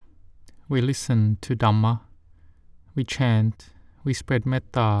We listen to Dhamma, we chant, we spread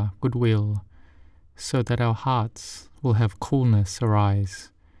metta, goodwill, so that our hearts will have coolness arise.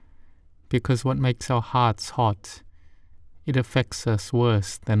 Because what makes our hearts hot, it affects us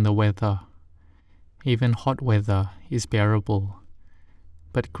worse than the weather. Even hot weather is bearable.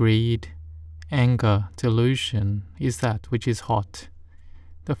 But greed, anger, delusion is that which is hot.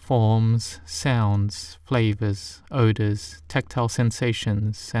 The forms, sounds, flavors, odors, tactile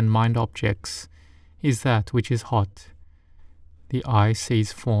sensations, and mind objects is that which is hot. The eye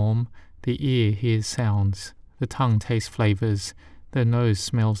sees form, the ear hears sounds, the tongue tastes flavors, the nose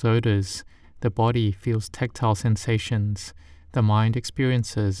smells odors, the body feels tactile sensations, the mind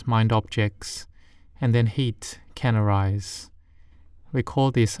experiences mind objects, and then heat can arise. We call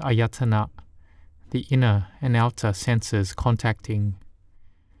this ayatana, the inner and outer senses contacting.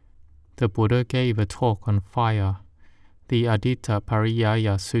 The Buddha gave a talk on fire, the Adita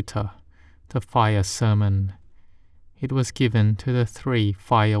Pariyaya Sutta, the fire sermon. It was given to the 3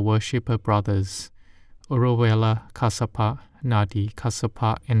 fire worshipper brothers, Uruvela Kassapa, Nadi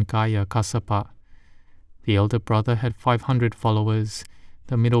Kassapa, and Gaya Kassapa. The elder brother had 500 followers,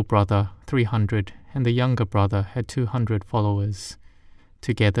 the middle brother 300, and the younger brother had 200 followers.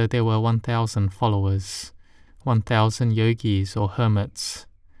 Together there were 1,000 followers, 1,000 yogis or hermits.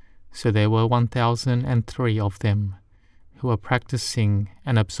 So there were 1,003 of them, who were practicing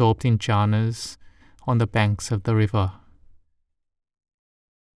and absorbed in jhanas on the banks of the river.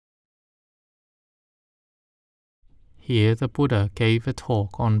 Here the Buddha gave a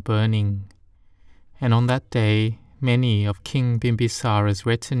talk on burning, and on that day many of King Bimbisara's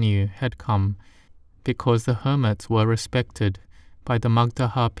retinue had come, because the hermits were respected by the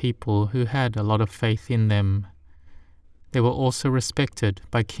Magdaha people who had a lot of faith in them. They were also respected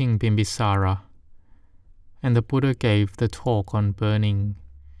by King Bimbisara. And the Buddha gave the talk on burning.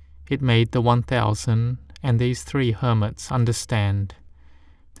 It made the 1,000 and these 3 hermits understand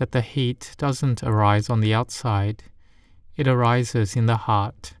that the heat doesn't arise on the outside, it arises in the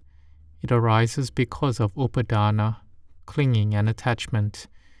heart. It arises because of upadana, clinging and attachment,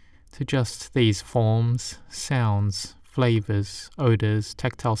 to just these forms, sounds, flavors, odors,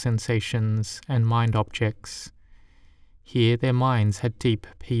 tactile sensations, and mind objects. Here their minds had deep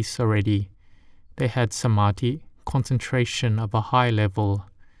peace already. They had samadhi, concentration of a high level,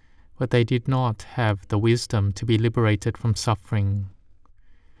 but they did not have the wisdom to be liberated from suffering.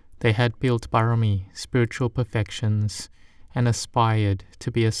 They had built parami, spiritual perfections, and aspired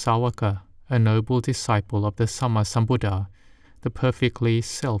to be a sawaka, a noble disciple of the Sammasambuddha, the perfectly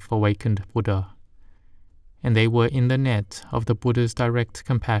self-awakened Buddha. And they were in the net of the Buddha's direct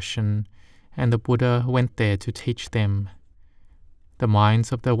compassion, and the Buddha went there to teach them. The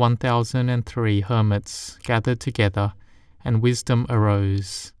minds of the 1,003 hermits gathered together, and wisdom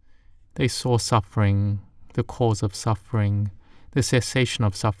arose. They saw suffering, the cause of suffering, the cessation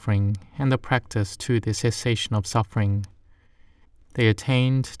of suffering, and the practice to the cessation of suffering. They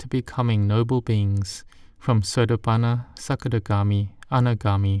attained to becoming noble beings, from Sotapanna, Sakadagami,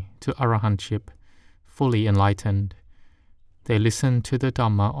 Anagami to Arahantship, fully enlightened. They listened to the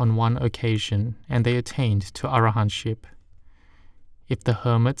Dhamma on one occasion, and they attained to Arahantship. If the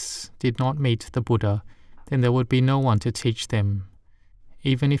hermits did not meet the Buddha, then there would be no one to teach them.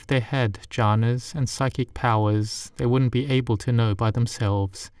 Even if they had jhanas and psychic powers, they wouldn't be able to know by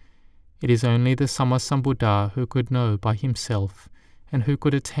themselves. It is only the Sammasambuddha who could know by himself, and who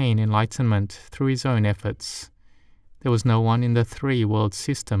could attain enlightenment through his own efforts. There was no one in the 3 world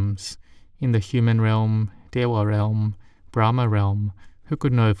systems, in the human realm, Dewa realm, Brahma realm, who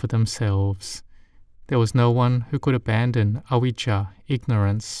could know for themselves. There was no one who could abandon avijja,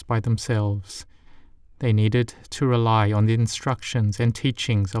 ignorance, by themselves. They needed to rely on the instructions and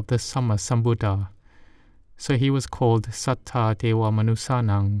teachings of the Sammasambuddha. So he was called Satta Dewa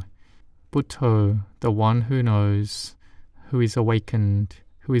Manusanang, Buddho, the one who knows, who is awakened,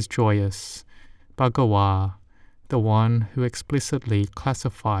 who is joyous, Bhagawa, the one who explicitly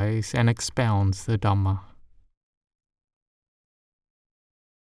classifies and expounds the Dhamma.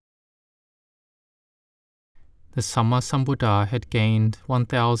 The Sammasambuddha had gained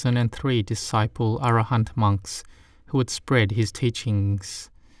 1,003 disciple Arahant monks who would spread his teachings.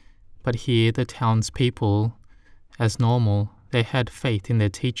 But here the townspeople, as normal, they had faith in their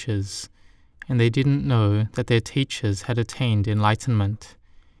teachers, and they didn't know that their teachers had attained enlightenment.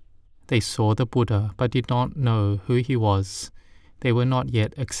 They saw the Buddha but did not know who he was. They were not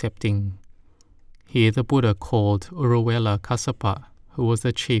yet accepting. Here the Buddha called Uruvela Kassapa, who was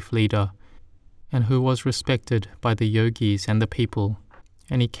the chief leader, and who was respected by the yogis and the people,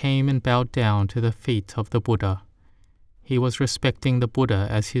 and he came and bowed down to the feet of the Buddha. He was respecting the Buddha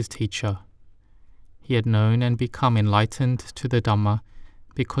as his teacher. He had known and become enlightened to the Dhamma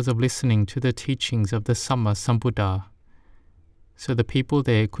because of listening to the teachings of the Samma Sambuddha. So the people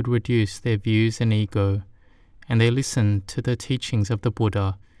there could reduce their views and ego, and they listened to the teachings of the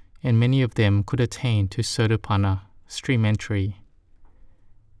Buddha, and many of them could attain to Sotapanna, stream entry.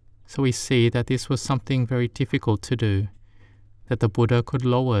 So we see that this was something very difficult to do, that the Buddha could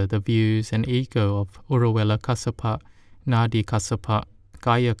lower the views and ego of Uruvela Kassapa, Nadi Kassapa,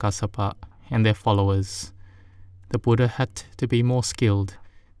 Gaya Kassapa, and their followers. The Buddha had to be more skilled,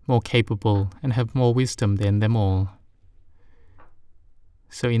 more capable, and have more wisdom than them all.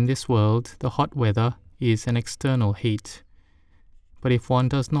 So in this world, the hot weather is an external heat. But if one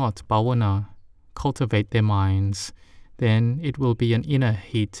does not bhavana, cultivate their minds, then it will be an inner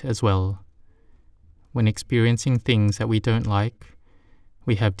heat as well. When experiencing things that we don't like,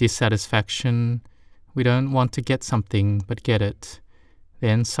 we have dissatisfaction, we don't want to get something but get it,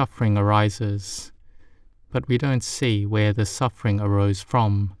 then suffering arises. But we don't see where the suffering arose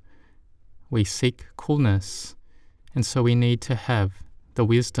from. We seek coolness, and so we need to have the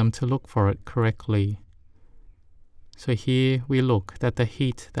wisdom to look for it correctly. So here we look that the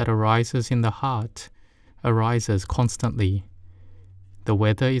heat that arises in the heart arises constantly. The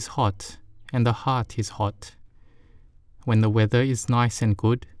weather is hot, and the heart is hot. When the weather is nice and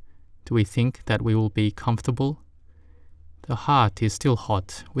good, do we think that we will be comfortable? The heart is still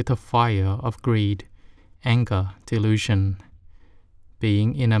hot with a fire of greed, anger, delusion.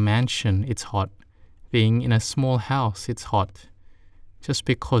 Being in a mansion, it's hot. Being in a small house, it's hot. Just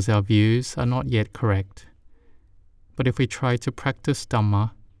because our views are not yet correct. But if we try to practice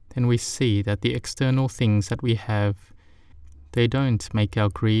Dhamma, then we see that the external things that we have, they don't make our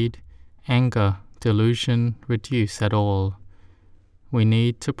greed, anger, delusion reduce at all. We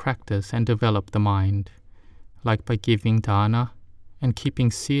need to practice and develop the mind, like by giving dana and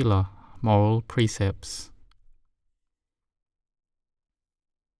keeping sila, moral precepts.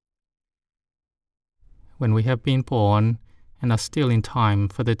 When we have been born and are still in time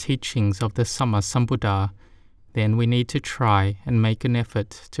for the teachings of the Samma Sambuddha, then we need to try and make an effort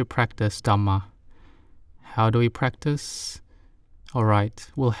to practice Dhamma. How do we practice? Alright,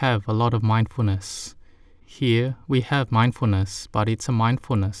 we'll have a lot of mindfulness. Here we have mindfulness, but it's a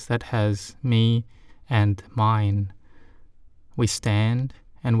mindfulness that has me and mine. We stand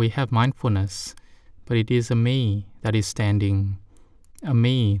and we have mindfulness, but it is a me that is standing, a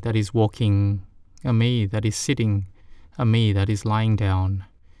me that is walking, a me that is sitting, a me that is lying down.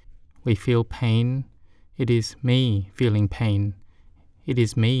 We feel pain. It is me feeling pain. It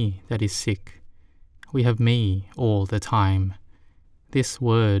is me that is sick. We have me all the time. This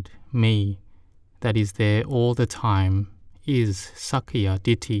word, me, that is there all the time, is Sakkaya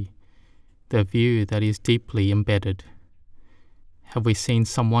Ditthi, the view that is deeply embedded. Have we seen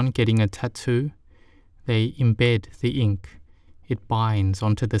someone getting a tattoo? They embed the ink. It binds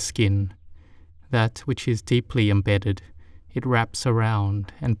onto the skin. That which is deeply embedded, it wraps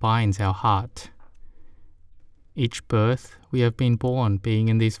around and binds our heart. Each birth, we have been born being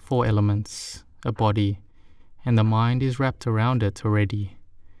in these four elements, a body, and the mind is wrapped around it already.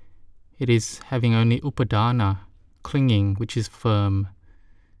 It is having only upadana, clinging, which is firm.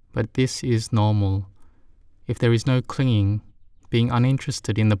 But this is normal. If there is no clinging, being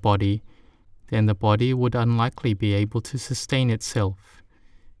uninterested in the body, then the body would unlikely be able to sustain itself,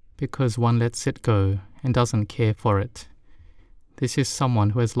 because one lets it go and doesn't care for it. This is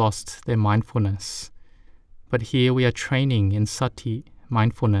someone who has lost their mindfulness. But here we are training in sati,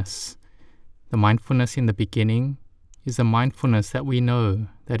 mindfulness. The mindfulness in the beginning is a mindfulness that we know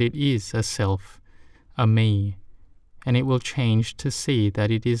that it is a self, a me, and it will change to see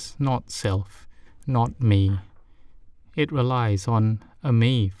that it is not self, not me. It relies on a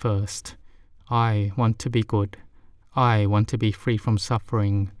me first. I want to be good. I want to be free from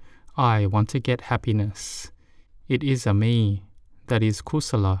suffering. I want to get happiness. It is a me that is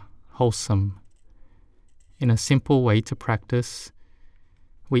kusala, wholesome. In a simple way to practice,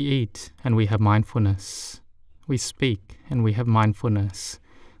 we eat and we have mindfulness. We speak and we have mindfulness.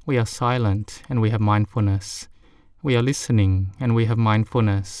 We are silent and we have mindfulness. We are listening and we have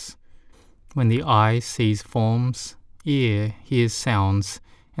mindfulness. When the eye sees forms, ear hears sounds,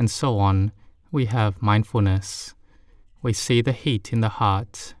 and so on, we have mindfulness. We see the heat in the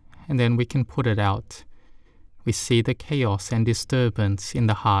heart, and then we can put it out. We see the chaos and disturbance in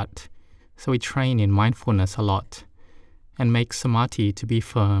the heart, so we train in mindfulness a lot, and make samadhi to be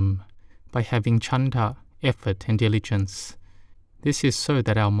firm by having chanda, effort and diligence. This is so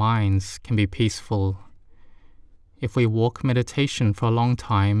that our minds can be peaceful. If we walk meditation for a long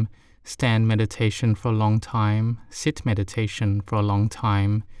time, stand meditation for a long time, sit meditation for a long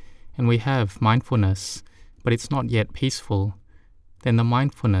time, and we have mindfulness, but it's not yet peaceful, then the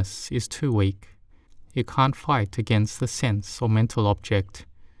mindfulness is too weak. You can't fight against the sense or mental object.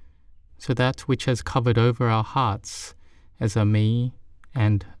 So that which has covered over our hearts as a me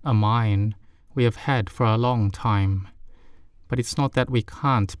and a mine, we have had for a long time. But it's not that we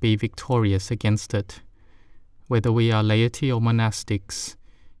can't be victorious against it. Whether we are laity or monastics,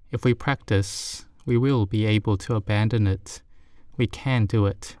 if we practice, we will be able to abandon it. We can do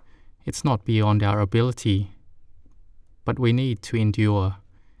it. It's not beyond our ability. But we need to endure.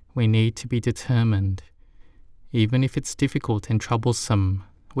 We need to be determined. Even if it's difficult and troublesome,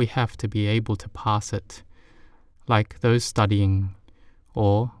 we have to be able to pass it. Like those studying,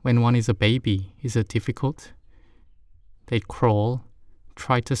 or when one is a baby, is it difficult? They crawl,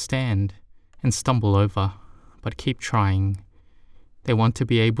 try to stand, and stumble over, but keep trying. They want to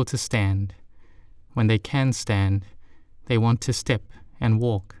be able to stand. When they can stand, they want to step and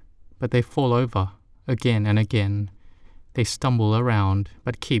walk, but they fall over again and again. They stumble around,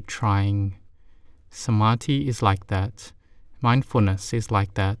 but keep trying. Samadhi is like that. Mindfulness is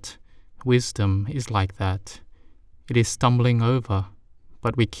like that. Wisdom is like that. It is stumbling over,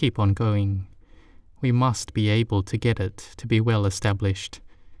 but we keep on going. We must be able to get it to be well established.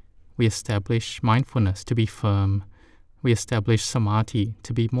 We establish mindfulness to be firm. We establish samadhi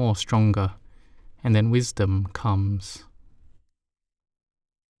to be more stronger. And then wisdom comes.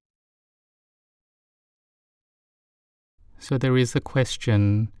 So there is a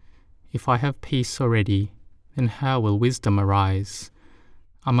question, if I have peace already, then how will wisdom arise?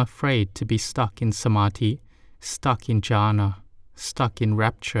 I'm afraid to be stuck in samadhi, stuck in jhana, stuck in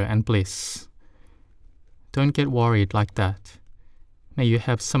rapture and bliss. Don't get worried like that. May you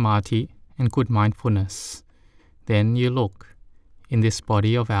have samadhi and good mindfulness. Then you look, in this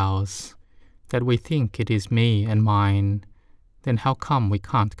body of ours, that we think it is me and mine, then how come we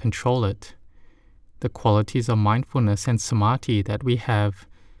can't control it? The qualities of mindfulness and samadhi that we have,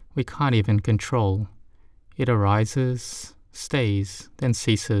 we can't even control. It arises, stays, then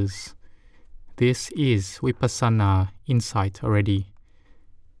ceases. This is vipassana, insight already.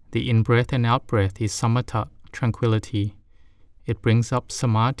 The in-breath and out-breath is samatha, tranquility. It brings up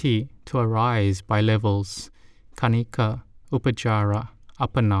samadhi to arise by levels, kanika, upajjhara,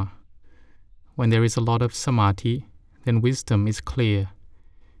 appana. When there is a lot of samadhi, then wisdom is clear.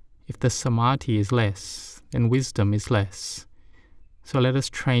 If the samadhi is less, then wisdom is less. So let us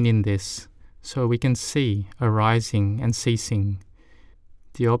train in this, so we can see arising and ceasing.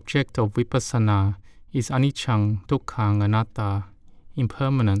 The object of vipassana is anicca, dukkha, anatta,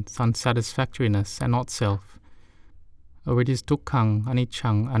 impermanence, unsatisfactoriness, and not self. Or it is dukkha,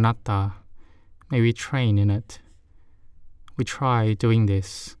 anicca, anatta. May we train in it. We try doing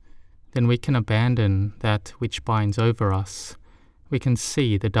this, then we can abandon that which binds over us. We can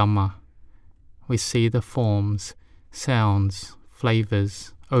see the Dhamma. We see the forms, sounds,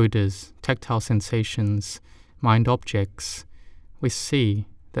 flavors, odors, tactile sensations, mind objects. We see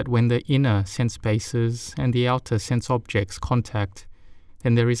that when the inner sense bases and the outer sense objects contact,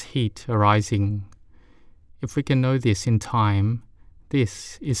 then there is heat arising. If we can know this in time,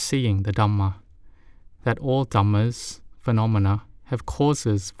 this is seeing the Dhamma, that all Dhammas, phenomena, have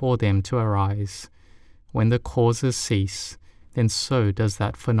causes for them to arise. When the causes cease, then so does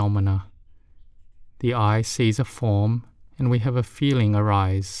that phenomena. The eye sees a form, and we have a feeling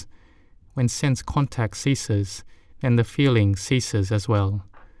arise. When sense contact ceases, then the feeling ceases as well.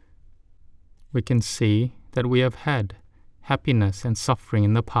 We can see that we have had happiness and suffering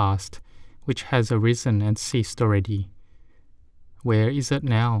in the past, which has arisen and ceased already. Where is it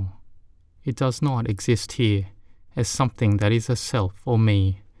now? It does not exist here as something that is a self or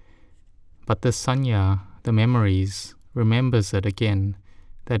me. But the sanya, the memories, remembers it again,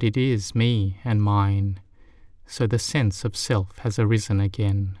 that it is me and mine. So the sense of self has arisen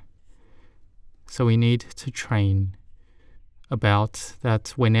again. So we need to train about that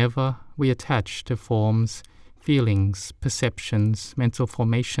whenever we attach to forms, feelings, perceptions, mental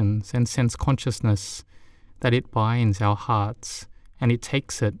formations, and sense consciousness, that it binds our hearts and it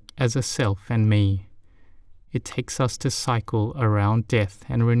takes it as a self and me. It takes us to cycle around death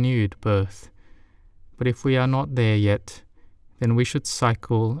and renewed birth. But if we are not there yet, then we should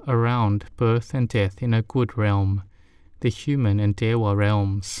cycle around birth and death in a good realm, the human and dewa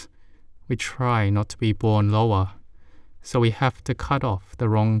realms. We try not to be born lower, so we have to cut off the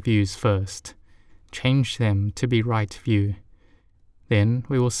wrong views first, change them to be right view. Then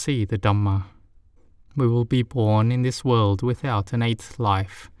we will see the Dhamma. We will be born in this world without an eighth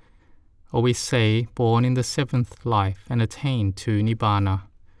life, or we say born in the seventh life and attain to Nibbana.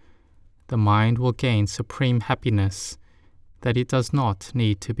 the mind will gain supreme happiness that it does not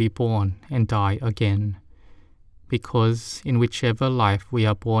need to be born and die again, because in whichever life we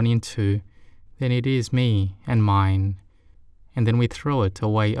are born into, then it is me and mine, and then we throw it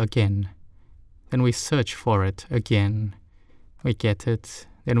away again. Then we search for it again. We get it,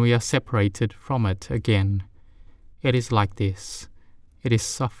 then we are separated from it again. It is like this. It is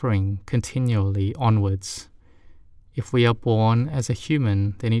suffering continually onwards. If we are born as a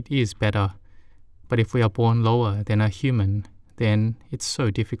human, then it is better. But if we are born lower than a human, then it's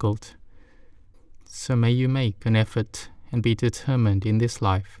so difficult. So may you make an effort and be determined in this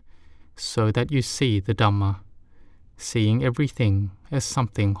life, so that you see the Dhamma, seeing everything as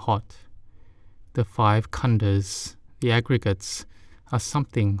something hot. The 5 khandhas, the aggregates, are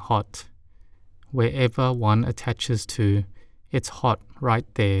something hot. Wherever one attaches to, it's hot right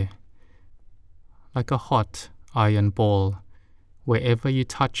there. Like a hot iron ball, wherever you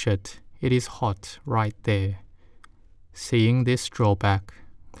touch it, it is hot right there. Seeing this drawback,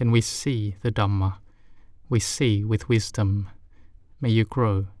 then we see the Dhamma. We see with wisdom. May you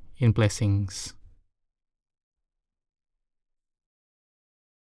grow in blessings.